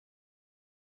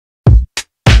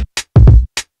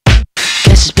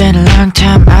Guess it's been a long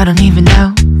time, I don't even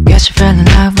know. Guess we fell in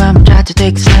love when we tried to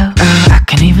take it slow. Oh, I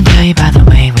can't even tell you by the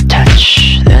way we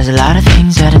touch. There's a lot of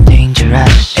things that are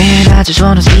dangerous, and I just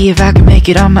wanna see if I can make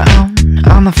it on my own.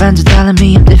 All my friends are telling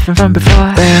me I'm different from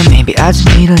before. Well, maybe I just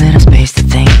need a little space to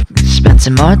think. Spend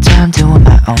some more time doing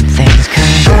my own things.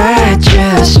 Cause I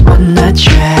just wanna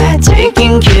try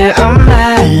taking care of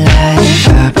my life.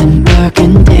 I've been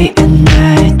working day and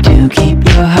night to keep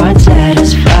your heart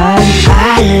satisfied.